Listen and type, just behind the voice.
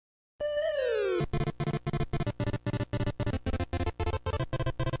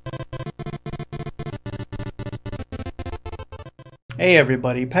Hey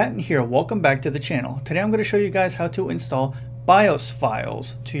everybody, Patton here. Welcome back to the channel. Today I'm going to show you guys how to install BIOS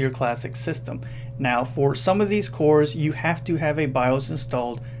files to your Classic system. Now for some of these cores you have to have a BIOS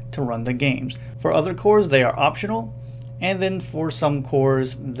installed to run the games. For other cores they are optional, and then for some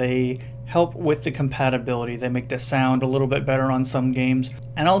cores they help with the compatibility. They make the sound a little bit better on some games,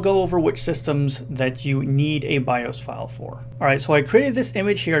 and I'll go over which systems that you need a BIOS file for. Alright, so I created this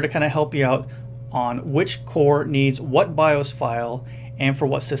image here to kind of help you out on which core needs what BIOS file and for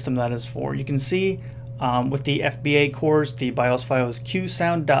what system that is for. You can see with the FBA cores, the BIOS file is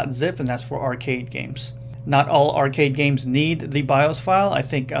qsound.zip, and that's for arcade games. Not all arcade games need the BIOS file. I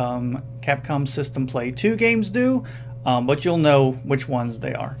think Capcom System Play 2 games do, but you'll know which ones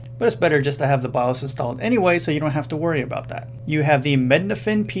they are. But it's better just to have the BIOS installed anyway, so you don't have to worry about that. You have the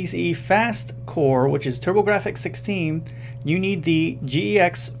Mednafen PCE Fast core, which is TurboGrafx 16. You need the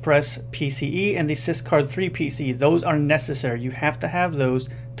gexpress.pce and the syscard3 PCE. Those are necessary. You have to have those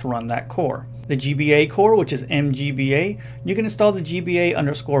to run that core. The GBA core, which is MGBA, you can install the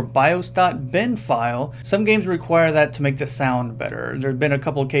GBA_BIOS.bin file. Some games require that to make the sound better. There have been a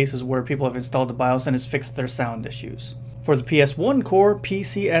couple of cases where people have installed the BIOS and it's fixed their sound issues. For the PS1 core,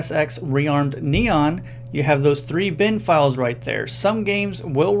 PCSX Rearmed Neon, you have those 3 bin files right there. Some games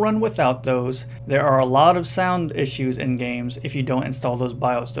will run without those. There are a lot of sound issues in games if you don't install those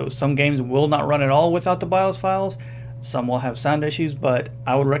BIOS. Some games will not run at all without the BIOS files. Some will have sound issues, but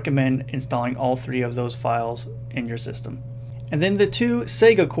I would recommend installing all 3 of those files in your system. And then the 2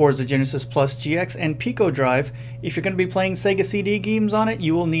 Sega cores, the Genesis Plus GX and Pico drive, if you're going to be playing Sega CD games on it,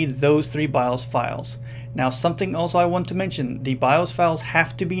 you will need those 3 BIOS files. Now something also I want to mention, the BIOS files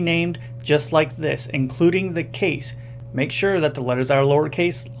have to be named just like this, including the case. Make sure that the letters that are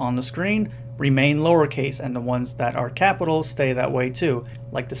lowercase on the screen remain lowercase, and the ones that are capitals stay that way too.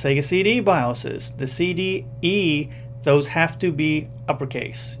 Like the Sega CD BIOSes, the CDE, those have to be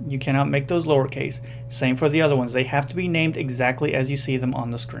uppercase. You cannot make those lowercase. Same for the other ones. They have to be named exactly as you see them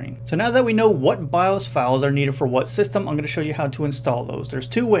on the screen. So now that we know what BIOS files are needed for what system, I'm going to show you how to install those. There's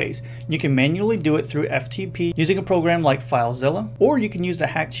 2 ways. You can manually do it through FTP using a program like FileZilla, or you can use the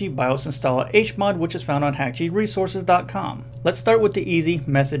Hakchi BIOS Installer HMod, which is found on HakchiResources.com. Let's start with the easy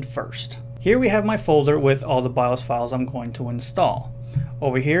method first. Here we have my folder with all the BIOS files I'm going to install.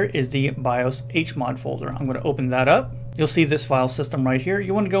 Over here is the BIOS HMod folder. I'm going to open that up. You'll see this file system right here.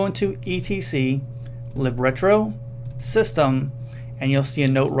 You want to go into etc, libretro, system, and you'll see a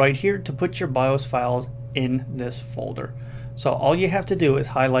note right here to put your BIOS files in this folder. So all you have to do is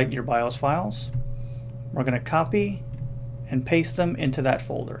highlight your BIOS files. We're going to copy and paste them into that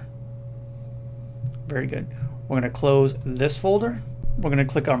folder. Very good. We're going to close this folder. We're going to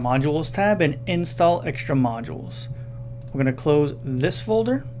click our modules tab and install extra modules. We're going to close this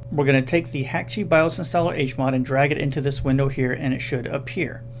folder. We're going to take the Hakchi BIOS Installer HMod and drag it into this window here, and it should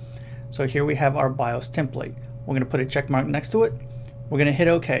appear. So here we have our BIOS template. We're going to put a check mark next to it. We're going to hit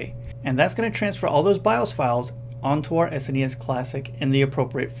OK. And that's going to transfer all those BIOS files onto our SNES Classic in the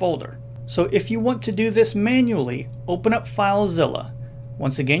appropriate folder. So if you want to do this manually, open up FileZilla.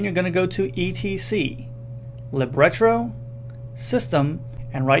 Once again, you're going to go to etc, libretro, system,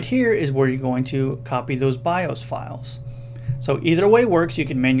 and right here is where you're going to copy those BIOS files. So either way works. You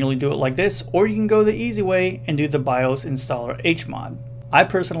can manually do it like this, or you can go the easy way and do the BIOS Installer HMod. I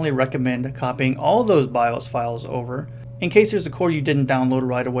personally recommend copying all those BIOS files over in case there's a core you didn't download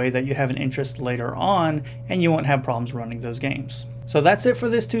right away that you have an interest later on, and you won't have problems running those games. So that's it for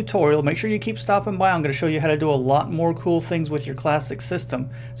this tutorial. Make sure you keep stopping by. I'm going to show you how to do a lot more cool things with your Classic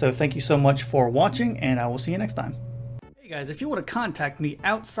system. So thank you so much for watching, and I will see you next time. Guys, if you want to contact me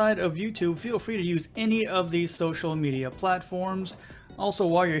outside of YouTube, feel free to use any of these social media platforms. Also,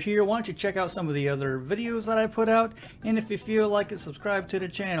 while you're here, why don't you check out some of the other videos that I put out, and if you feel like it, subscribe to the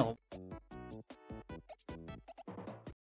channel.